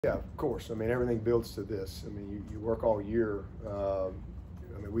Yeah, of course. I mean, everything builds to this. I mean, you work all year. I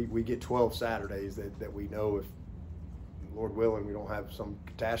mean, we get 12 Saturdays that we know, if Lord willing we don't have some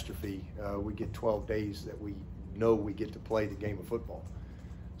catastrophe, we get 12 days that we know we get to play the game of football.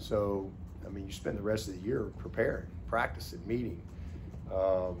 So, I mean, you spend the rest of the year preparing, practicing, meeting,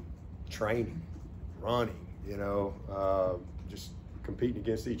 training, running, just competing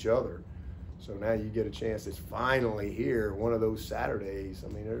against each other. So now you get a chance. It's finally here, one of those Saturdays. I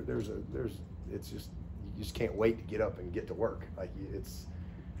mean, it's just, you just can't wait to get up and get to work. Like, it's,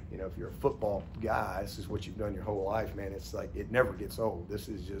 if you're a football guy, this is what you've done your whole life, man. It's like, it never gets old. This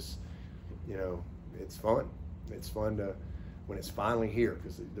is just, it's fun. It's fun when it's finally here,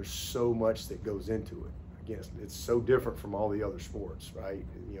 because there's so much that goes into it. Again, it's so different from all the other sports, right?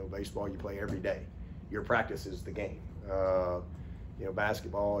 Baseball, you play every day. Your practice is the game.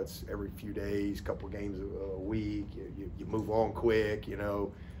 Basketball, it's every few days, a couple of games a week. You move on quick.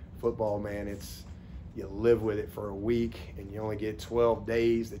 Football, man, it's, you live with it for a week, and you only get 12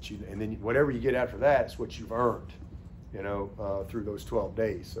 days and then whatever you get after that is what you've earned, through those 12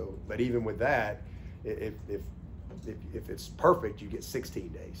 days. So, but even with that, if it's perfect, you get 16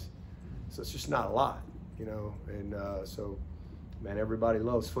 days. So it's just not a lot, and so, man, everybody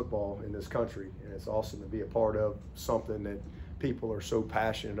loves football in this country, and it's awesome to be a part of something that people are so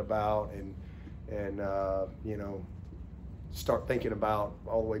passionate about, and start thinking about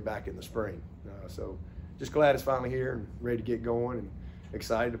all the way back in the spring. So just glad it's finally here and ready to get going, and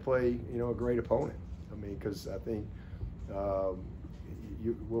excited to play, a great opponent. I mean, because I think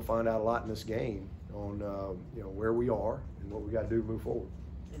we'll find out a lot in this game on where we are and what we got to do to move forward.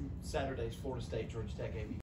 And Saturday's Florida State, Georgia Tech,